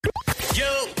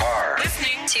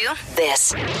to.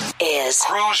 This is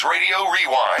Cruise Radio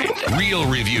Rewind. Real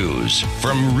reviews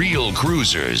from real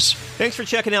cruisers. Thanks for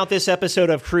checking out this episode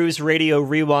of Cruise Radio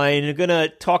Rewind. I'm going to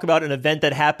talk about an event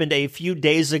that happened a few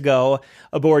days ago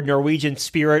aboard Norwegian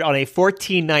Spirit on a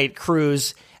 14-night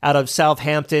cruise out of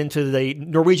Southampton to the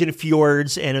Norwegian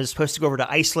fjords, and it was supposed to go over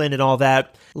to Iceland and all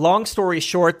that. Long story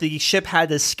short, the ship had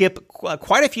to skip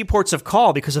quite a few ports of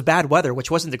call because of bad weather, which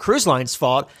wasn't the cruise line's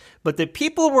fault, but the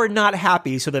people were not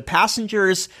happy, so the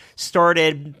passengers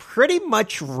started pretty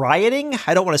much rioting.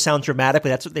 I don't want to sound dramatic, but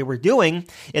that's what they were doing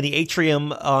in the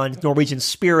atrium on Norwegian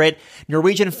Spirit.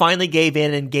 Norwegian finally gave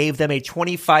in and gave them a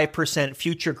 25%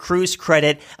 future cruise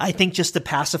credit, I think just to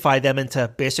pacify them and to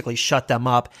basically shut them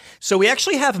up. So we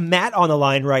actually have Matt on the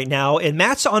line right now, and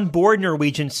Matt's on board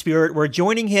Norwegian Spirit. We're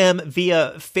joining him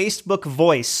via Facebook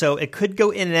Voice, so it could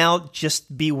go in and out.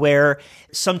 Just beware.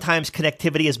 Sometimes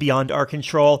connectivity is beyond our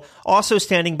control. Also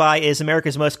standing by is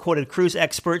America's most quoted cruise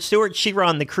expert, Stuart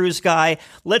Chiron, the cruise guy.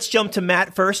 Let's jump to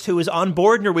Matt first, who is on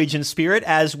board Norwegian Spirit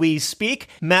as we speak.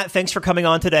 Matt, thanks for coming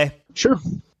on today. Sure.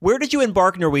 Where did you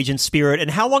embark Norwegian Spirit, and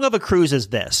how long of a cruise is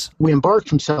this? We embarked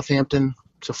from Southampton.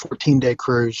 It's a 14-day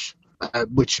cruise,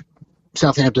 which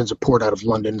Southampton's a port out of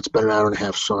London. It's about an hour and a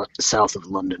half south of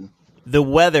London. The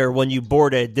weather when you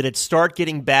boarded, did it start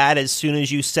getting bad as soon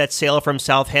as you set sail from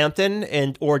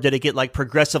Southampton, or did it get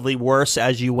progressively worse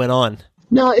as you went on?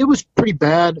 No, it was pretty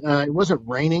bad. It wasn't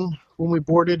raining when we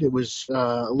boarded. It was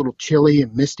a little chilly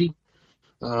and misty.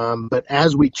 But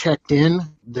as we checked in,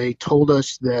 they told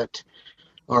us that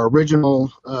our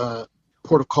original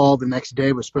port of call the next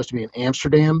day was supposed to be in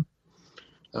Amsterdam.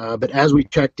 But as we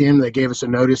checked in, they gave us a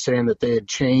notice saying that they had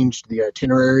changed the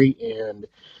itinerary and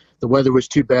the weather was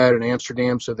too bad in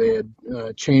Amsterdam, so they had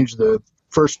changed the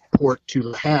first port to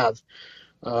Le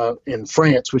Havre in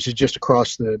France, which is just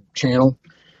across the channel.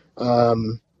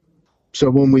 So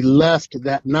when we left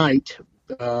that night,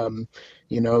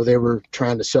 they were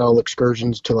trying to sell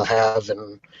excursions to Le Havre,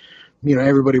 and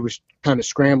everybody was kind of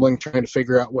scrambling, trying to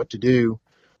figure out what to do.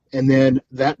 And then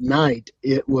that night,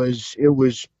 it was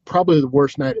probably the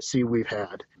worst night at sea we've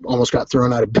had. Almost got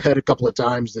thrown out of bed a couple of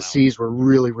times. The seas were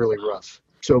really, really rough.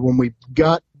 So when we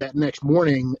got that next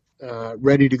morning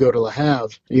ready to go to Le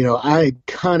Havre, I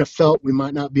kind of felt we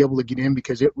might not be able to get in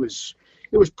because it was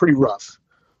pretty rough.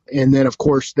 And then, of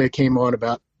course, they came on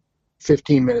about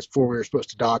 15 minutes before we were supposed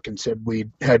to dock and said we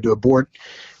had to abort.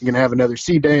 We're going to have another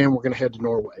sea day and we're going to head to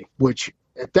Norway, which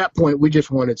at that point we just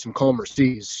wanted some calmer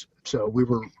seas. So we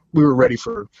were ready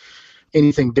for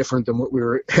anything different than what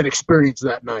had experienced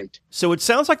that night. So it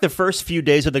sounds like the first few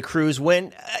days of the cruise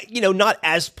went, not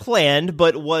as planned,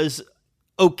 but was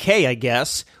okay, I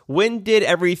guess. When did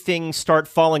everything start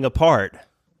falling apart?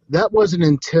 That wasn't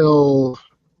until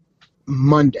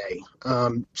Monday.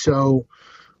 So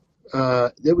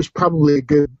it was probably a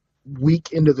good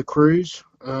week into the cruise,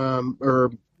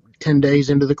 or 10 days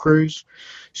into the cruise.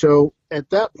 So at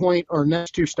that point, our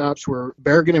next two stops were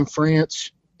Bergen in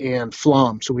France and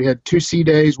Flom. So we had 2 sea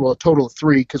days, well, a total of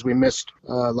 3 because we missed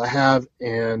Le Havre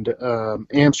and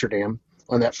Amsterdam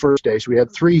on that first day. So we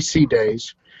had 3 sea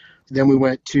days. Then we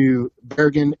went to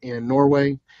Bergen in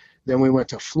Norway. Then we went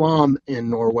to Flom in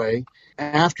Norway.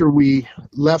 After we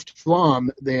left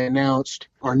Flom, they announced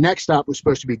our next stop was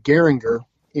supposed to be Geiranger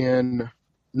in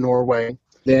Norway.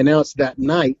 They announced that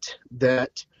night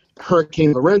that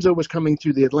Hurricane Lorenzo was coming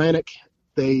through the Atlantic.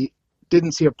 They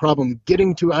didn't see a problem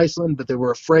getting to Iceland, but they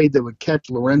were afraid they would catch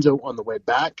Lorenzo on the way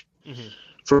back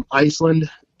from Iceland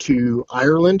to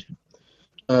Ireland.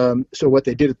 So what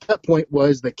they did at that point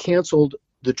was they canceled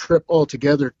the trip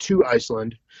altogether to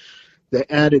Iceland. They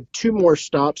added 2 more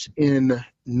stops in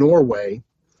Norway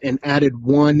and added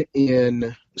 1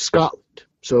 in Scotland.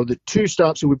 So the 2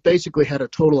 stops, so we basically had a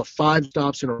total of 5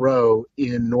 stops in a row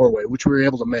in Norway, which we were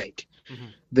able to make.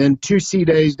 Then 2 sea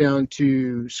days down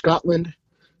to Scotland.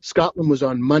 Scotland was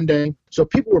on Monday. So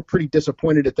people were pretty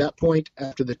disappointed at that point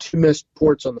after the 2 missed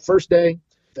ports on the first day.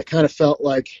 They kind of felt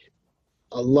like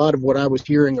a lot of what I was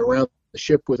hearing around the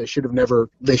ship was they should have never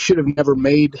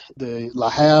made the Le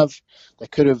Havre. They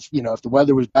could have, if the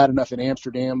weather was bad enough in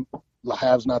Amsterdam, Le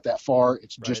Havre's not that far.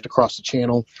 It's just across the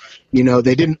channel.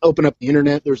 They didn't open up the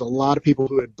internet. There's a lot of people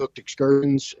who had booked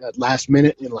excursions at last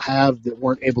minute in Le Havre that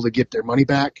weren't able to get their money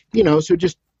back. So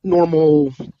just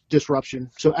normal disruption.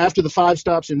 So after the 5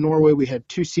 stops in Norway, we had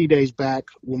 2 sea days back.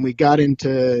 When we got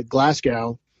into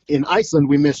Glasgow, in Iceland,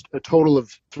 we missed a total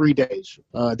of 3 days.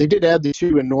 They did add the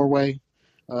 2 in Norway.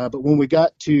 But when we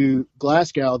got to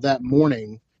Glasgow that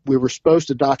morning, we were supposed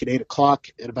to dock at 8 o'clock.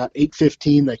 At about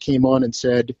 8:15, they came on and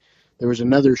said there was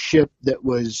another ship that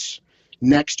was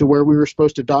next to where we were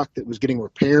supposed to dock that was getting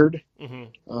repaired.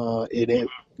 It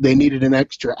they needed an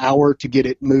extra hour to get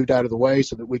it moved out of the way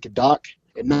so that we could dock.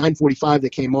 At 9:45, they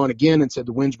came on again and said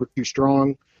the winds were too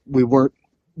strong. We weren't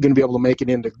going to be able to make it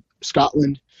into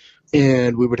Scotland,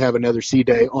 and we would have another sea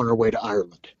day on our way to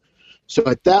Ireland. So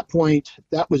at that point,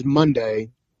 that was Monday,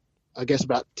 I guess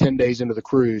about 10 days into the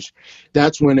cruise.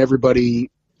 That's when everybody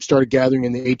started gathering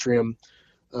in the atrium,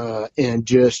 and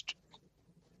just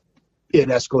it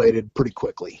escalated pretty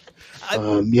quickly.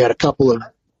 You had a couple of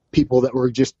people that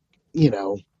were just,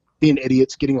 being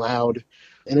idiots, getting loud,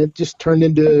 and it just turned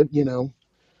into,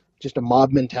 just a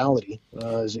mob mentality,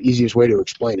 is the easiest way to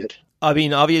explain it. I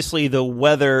mean, obviously the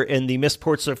weather and the missed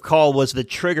ports of call was the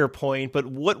trigger point, but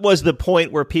what was the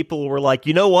point where people were like,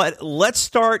 you know what, let's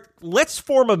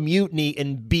form a mutiny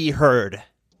and be heard?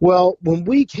 Well, when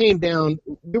we came down,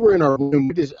 we were in our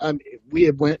room. We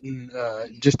had went and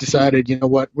just decided, you know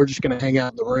what, we're just going to hang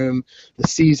out in the room. The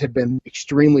seas had been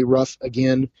extremely rough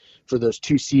again for those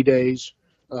 2 sea days.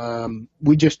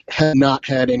 We just had not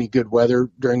had any good weather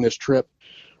during this trip.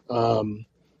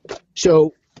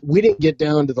 So we didn't get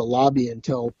down to the lobby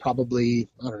until probably,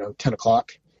 10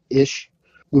 o'clock-ish.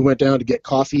 We went down to get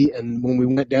coffee, and when we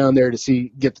went down there to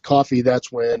get the coffee,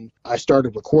 that's when I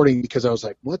started recording, because I was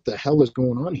like, what the hell is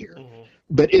going on here? Mm-hmm.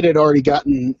 But it had already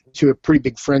gotten to a pretty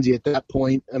big frenzy at that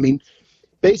point. I mean,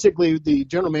 basically the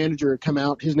general manager had come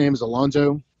out. His name is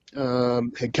Alonzo,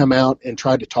 had come out and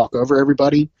tried to talk over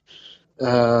everybody.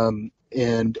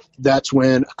 And that's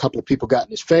when a couple of people got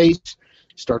in his face,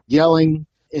 started yelling,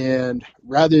 and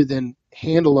rather than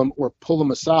handle him or pull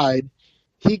him aside,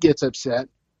 he gets upset,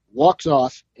 walks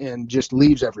off, and just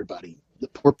leaves everybody. The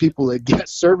poor people that get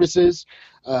services,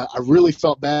 I really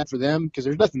felt bad for them, because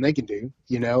there's nothing they can do.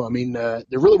 I mean, there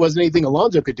really wasn't anything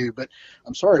Alonzo could do, but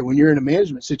I'm sorry, when you're in a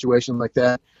management situation like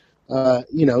that,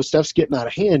 stuff's getting out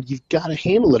of hand, you've got to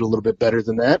handle it a little bit better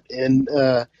than that, and,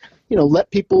 let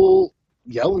people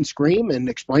yell and scream and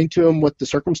explain to them what the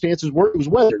circumstances were. It was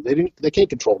weather. They can't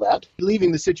control that.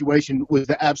 Leaving the situation was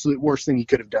the absolute worst thing he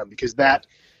could have done, because that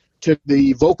took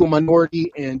the vocal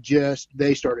minority and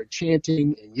they started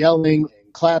chanting and yelling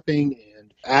and clapping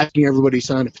and asking everybody to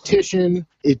sign a petition.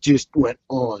 It just went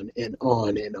on and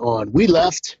on and on. We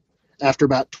left after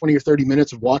about 20 or 30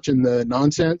 minutes of watching the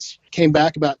nonsense, came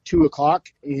back about 2 o'clock,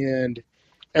 and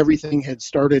everything had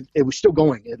started. It was still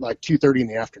going at like 2:30 in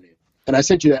the afternoon. And I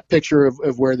sent you that picture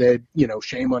of where they,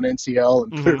 shame on NCL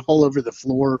and put it all over the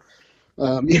floor.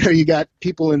 You got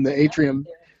people in the atrium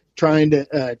trying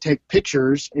to take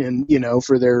pictures and,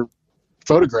 for their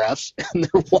photographs, and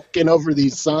they're walking over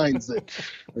these signs that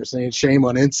are saying shame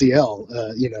on NCL,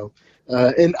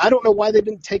 and I don't know why they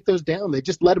didn't take those down. They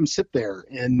just let them sit there,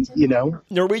 and,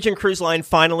 Norwegian Cruise Line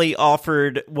finally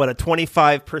offered, a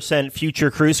 25% future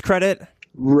cruise credit?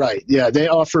 Right, yeah. They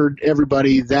offered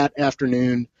everybody that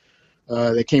afternoon.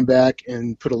 They came back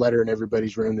and put a letter in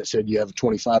everybody's room that said you have a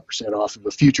 25% off of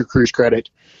a future cruise credit.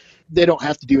 They don't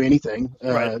have to do anything,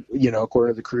 right.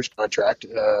 According to the cruise contract.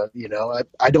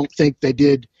 I don't think they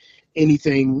did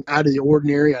anything out of the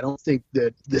ordinary. I don't think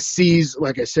that the seas,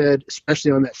 like I said,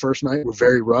 especially on that first night, were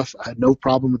very rough. I had no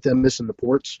problem with them missing the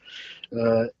ports.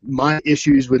 My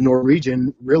issues with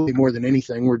Norwegian, really more than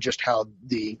anything, were just how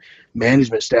the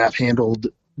management staff handled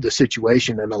the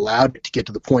situation and allowed it to get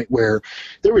to the point where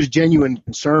there was genuine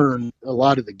concern, a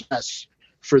lot of the guests,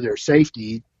 for their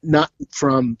safety, not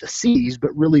from the seas,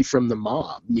 but really from the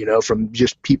mob, from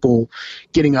just people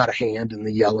getting out of hand and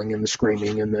the yelling and the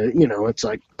screaming and it's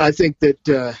like, I think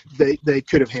that they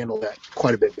could have handled that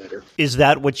quite a bit better. Is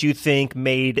that what you think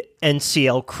made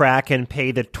NCL crack and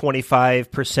pay the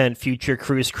 25% future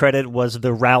cruise credit, was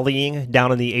the rallying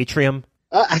down in the atrium?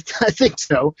 I think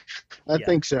so. I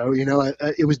think so.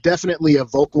 It was definitely a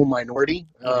vocal minority.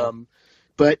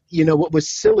 But, what was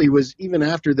silly was even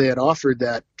after they had offered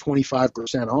that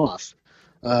 25% off,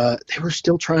 they were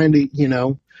still trying to,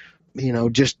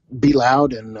 just be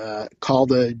loud and call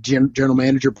the general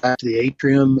manager back to the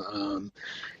atrium.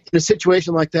 In a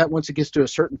situation like that, once it gets to a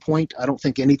certain point, I don't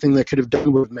think anything they could have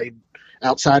done would have made,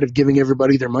 outside of giving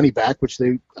everybody their money back, which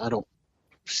I don't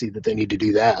see that they need to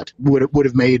do that, would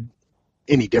have made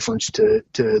any difference to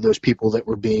those people that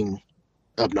were being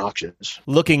obnoxious.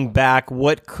 Looking back,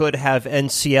 what could have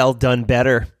NCL done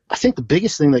better? I think the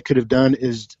biggest thing they could have done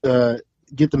is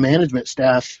get the management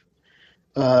staff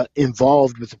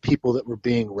involved with the people that were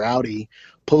being rowdy,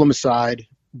 pull them aside,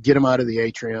 get them out of the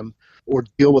atrium, or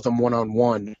deal with them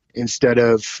one-on-one instead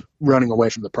of running away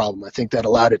from the problem. I think that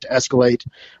allowed it to escalate.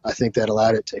 I think that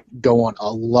allowed it to go on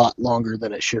a lot longer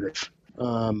than it should have.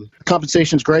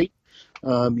 Compensation's great.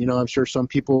 I'm sure some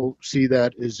people see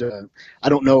that as, I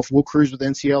don't know if we'll cruise with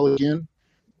NCL again,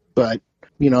 but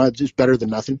it's just better than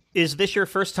nothing. Is this your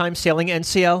first time sailing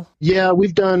NCL? Yeah,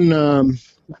 we've done,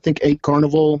 I think 8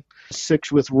 Carnival,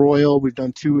 6 with Royal. We've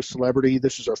done 2 with Celebrity.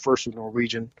 This is our first with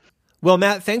Norwegian. Well,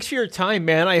 Matt, thanks for your time,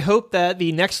 man. I hope that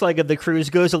the next leg of the cruise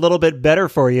goes a little bit better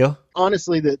for you.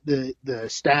 Honestly, the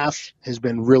staff has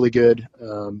been really good.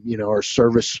 Our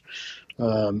service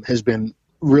has been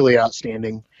really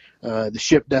outstanding. The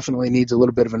ship definitely needs a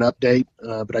little bit of an update,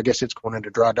 but I guess it's going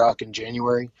into dry dock in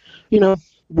January.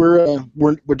 We're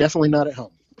definitely not at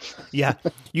home. Yeah.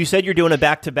 You said you're doing a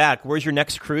back-to-back. Where's your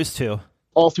next cruise to?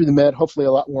 All through the Med, hopefully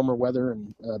a lot warmer weather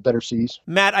and better seas.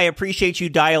 Matt, I appreciate you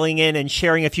dialing in and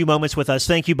sharing a few moments with us.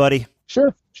 Thank you, buddy.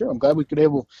 Sure. I'm glad we could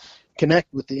able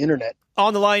connect with the internet.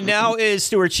 On the line now is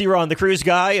Stuart Chiron, the cruise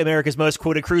guy, America's most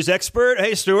quoted cruise expert.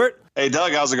 Hey, Stuart. Hey,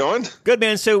 Doug, how's it going? Good,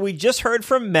 man. So we just heard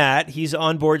from Matt. He's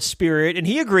on board Spirit, and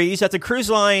he agrees that the cruise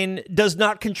line does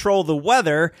not control the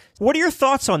weather. What are your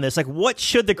thoughts on this? Like, what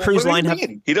should the cruise line have?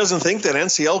 He doesn't think that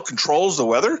NCL controls the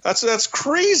weather? That's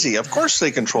crazy. Of course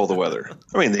they control the weather.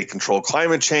 I mean, they control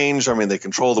climate change. I mean, they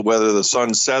control the whether the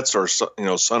sun sets or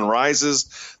sun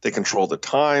rises. They control the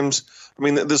times. I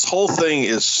mean, this whole thing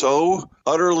is so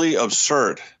utterly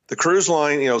absurd. The cruise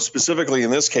line, specifically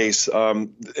in this case,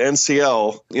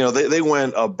 NCL, they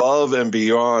went above and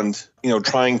beyond,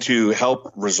 trying to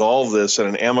help resolve this in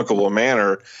an amicable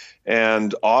manner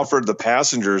and offered the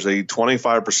passengers a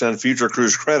 25% future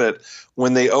cruise credit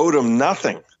when they owed them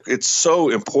nothing. It's so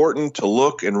important to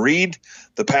look and read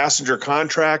the passenger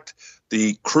contract.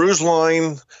 The cruise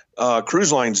lines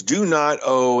do not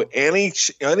owe any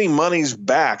monies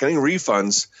back, any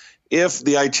refunds, if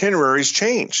the itineraries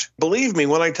change. Believe me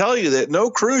when I tell you that no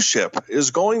cruise ship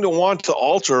is going to want to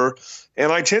alter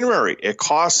an itinerary. It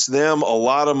costs them a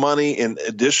lot of money in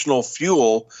additional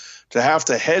fuel to have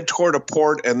to head toward a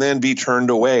port and then be turned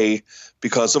away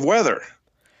because of weather.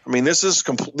 I mean, this is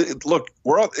complete. Look,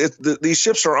 these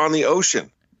ships are on the ocean.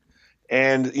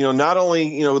 And, not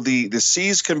only, the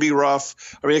seas can be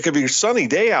rough. I mean, it could be a sunny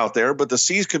day out there, but the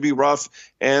seas could be rough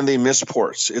and they miss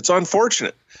ports. It's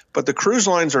unfortunate. But the cruise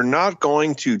lines are not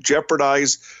going to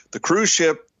jeopardize the cruise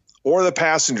ship or the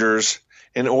passengers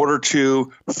in order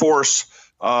to force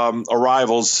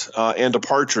arrivals and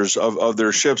departures of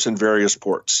their ships in various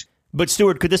ports. But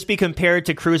Stuart, could this be compared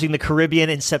to cruising the Caribbean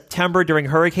in September during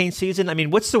hurricane season? I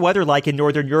mean, what's the weather like in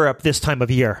Northern Europe this time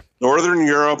of year? Northern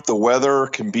Europe, the weather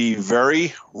can be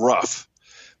very rough.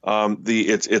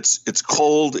 It's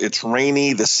cold, it's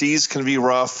rainy, the seas can be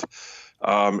rough.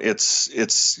 It's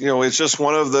just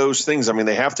one of those things. I mean,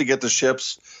 they have to get the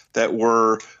ships that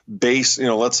were based,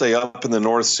 let's say up in the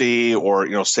North Sea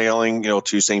or, sailing,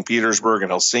 to St. Petersburg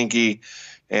and Helsinki.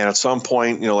 And at some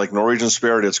point, like Norwegian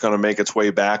Spirit, it's going to make its way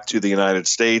back to the United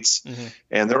States. Mm-hmm.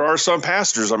 And there are some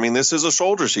passengers. I mean, this is a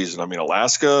shoulder season. I mean,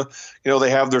 Alaska, they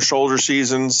have their shoulder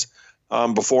seasons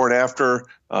before and after.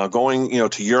 Going,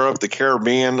 to Europe, the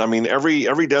Caribbean. I mean,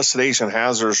 every destination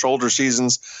has their shoulder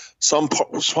seasons. Some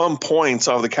points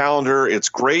of the calendar, it's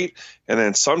great. And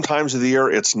then sometimes of the year,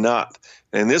 it's not.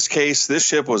 In this case, this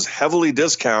ship was heavily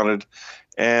discounted.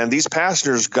 And these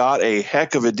passengers got a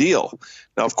heck of a deal.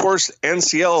 Now, of course,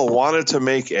 NCL wanted to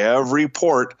make every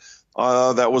port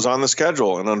that was on the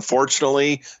schedule. And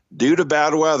unfortunately, due to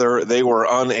bad weather, they were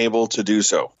unable to do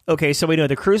so. Okay, so we know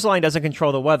the cruise line doesn't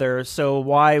control the weather. So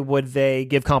why would they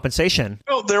give compensation?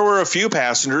 Well, there were a few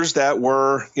passengers that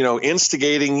were,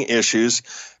 instigating issues.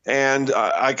 And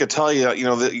I could tell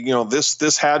you,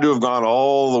 this had to have gone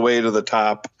all the way to the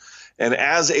top. And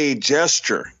as a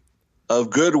gesture of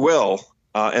goodwill,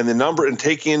 and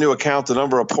taking into account the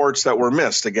number of ports that were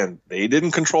missed. Again, they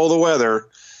didn't control the weather,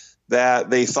 that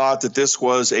they thought that this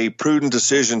was a prudent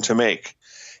decision to make.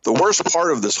 The worst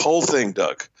part of this whole thing,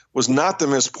 Doug, was not the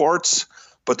missed ports,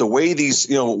 but the way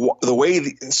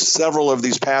several of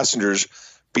these passengers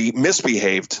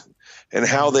misbehaved and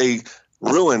how they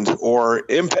ruined or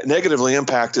negatively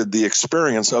impacted the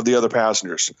experience of the other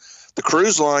passengers. The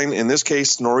cruise line, in this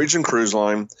case, Norwegian Cruise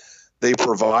Line, they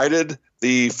provided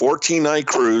the 14-night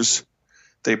cruise.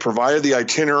 They provided the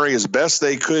itinerary as best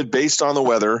they could based on the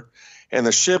weather, and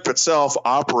the ship itself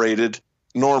operated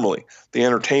normally. The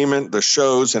entertainment, the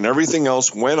shows, and everything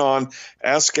else went on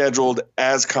as scheduled,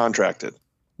 as contracted.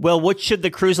 Well, what should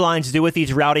the cruise lines do with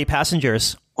these rowdy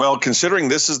passengers? Well, considering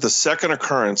this is the second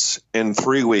occurrence in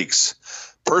 3 weeks,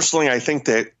 personally, I think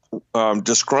that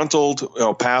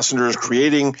disgruntled passengers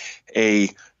creating a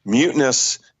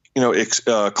mutinous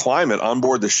climate on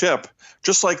board the ship,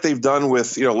 just like they've done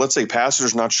with, let's say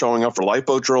passengers not showing up for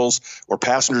lifeboat drills or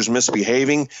passengers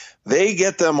misbehaving, they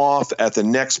get them off at the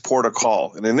next port of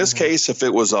call. And in this case, if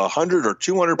it was 100 or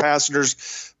 200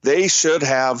 passengers, they should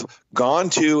have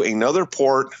gone to another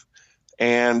port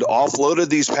and offloaded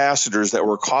these passengers that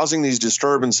were causing these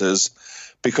disturbances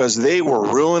because they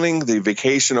were ruining the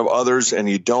vacation of others, and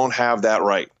you don't have that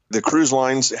right. The cruise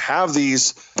lines have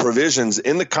these provisions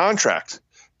in the contract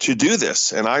to do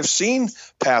this. And I've seen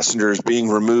passengers being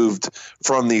removed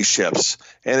from these ships,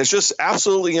 and it's just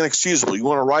absolutely inexcusable. You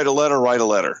want to write a letter, write a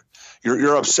letter.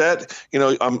 You're upset.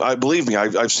 I believe me,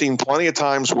 I've seen plenty of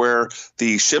times where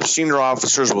the ship senior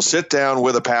officers will sit down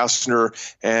with a passenger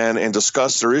and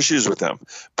discuss their issues with them.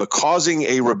 But causing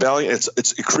a rebellion,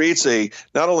 it creates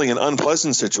not only an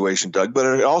unpleasant situation, Doug, but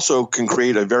it also can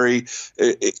create a very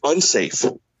unsafe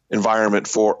environment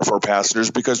for passengers,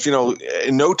 because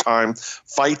in no time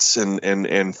fights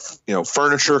and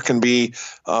furniture can be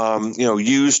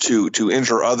used to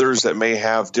injure others that may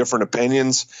have different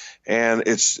opinions. And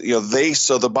it's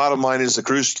so the bottom line is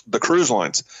the cruise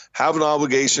lines have an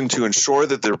obligation to ensure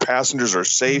that their passengers are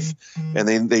safe, and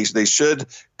they should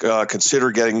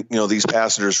consider getting these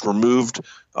passengers removed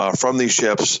from these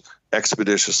ships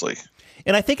expeditiously.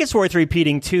 And I think it's worth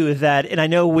repeating, too, that, and I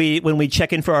know when we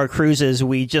check in for our cruises,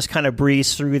 we just kind of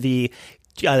breeze through the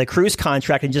cruise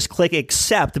contract and just click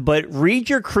accept, but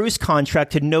read your cruise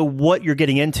contract to know what you're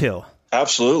getting into.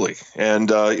 Absolutely.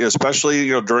 And especially,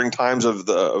 during times of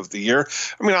the year.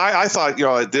 I mean, I thought,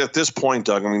 at this point,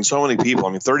 Doug, so many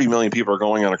people, 30 million people are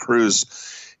going on a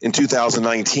cruise in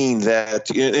 2019 that,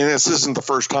 and this isn't the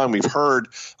first time we've heard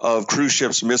of cruise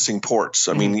ships missing ports.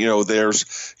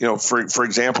 There's, for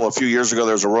example, a few years ago,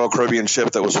 there was a Royal Caribbean ship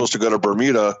that was supposed to go to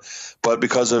Bermuda, but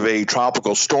because of a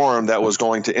tropical storm that was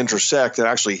going to intersect and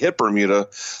actually hit Bermuda,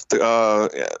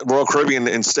 the Royal Caribbean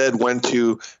instead went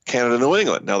to Canada, New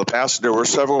England. Now, there were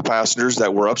several passengers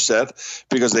that were upset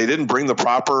because they didn't bring the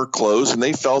proper clothes, and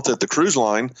they felt that the cruise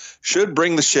line should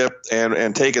bring the ship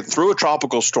and take it through a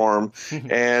tropical storm,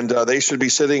 and they should be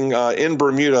sitting in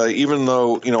Bermuda, even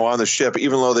though, on the ship,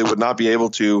 even though they would not be able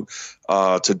to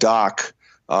dock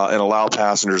and allow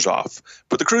passengers off.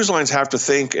 But the cruise lines have to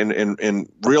think and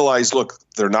realize, look,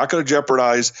 they're not going to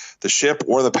jeopardize the ship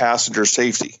or the passenger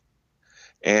safety.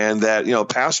 And that,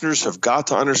 passengers have got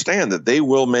to understand that they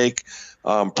will make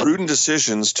prudent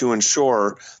decisions to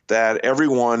ensure that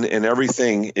everyone and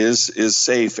everything is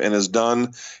safe and is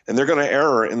done, and they're going to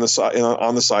err on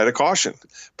the side of caution.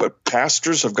 But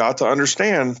passengers have got to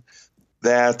understand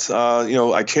that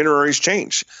itineraries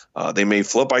change. They may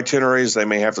flip itineraries, they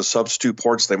may have to substitute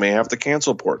ports, they may have to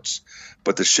cancel ports,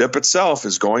 but the ship itself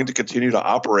is going to continue to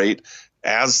operate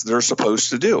as they're supposed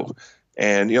to do.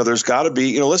 And, there's got to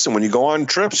be, listen, when you go on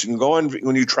trips,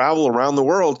 when you travel around the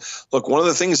world, look, one of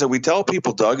the things that we tell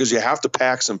people, Doug, is you have to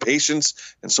pack some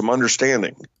patience and some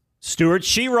understanding. Stuart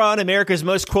Chiron, America's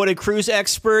most quoted cruise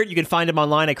expert. You can find him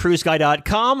online at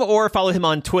cruiseguy.com or follow him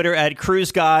on Twitter at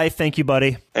cruiseguy. Thank you,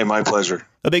 buddy. Hey, my pleasure.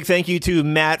 A big thank you to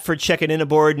Matt for checking in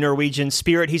aboard Norwegian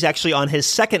Spirit. He's actually on his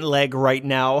second leg right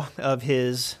now of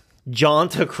his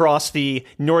jaunt across the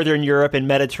Northern Europe and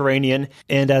Mediterranean.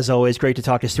 And as always, great to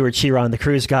talk to Stuart Chiron, the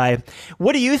cruise guy.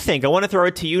 What do you think? I want to throw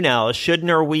it to you now. Should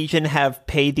Norwegian have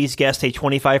paid these guests a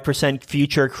 25%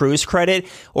 future cruise credit,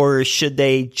 or should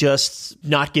they just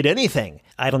not get anything?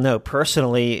 I don't know.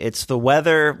 Personally, it's the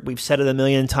weather. We've said it a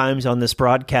million times on this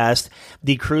broadcast.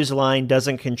 The cruise line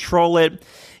doesn't control it.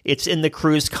 It's in the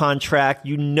cruise contract.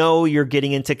 You're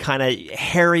getting into kind of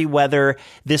hairy weather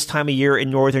this time of year in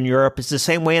Northern Europe. It's the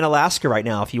same way in Alaska right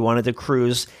now. If you wanted to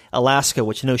cruise Alaska,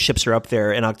 which no ships are up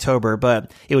there in October,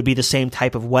 but it would be the same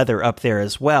type of weather up there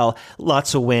as well.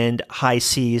 Lots of wind, high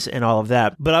seas, and all of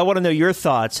that. But I want to know your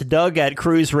thoughts. Doug at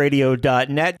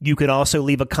cruiseradio.net. You can also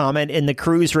leave a comment in the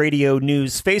Cruise Radio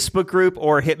News Facebook group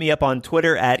or hit me up on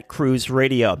Twitter at Cruise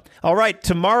Radio. All right,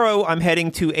 tomorrow I'm heading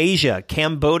to Asia,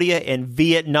 Cambodia, and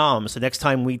Vietnam. So next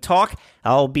time we talk,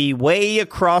 I'll be way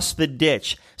across the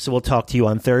ditch. So we'll talk to you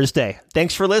on Thursday.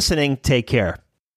 Thanks for listening. Take care.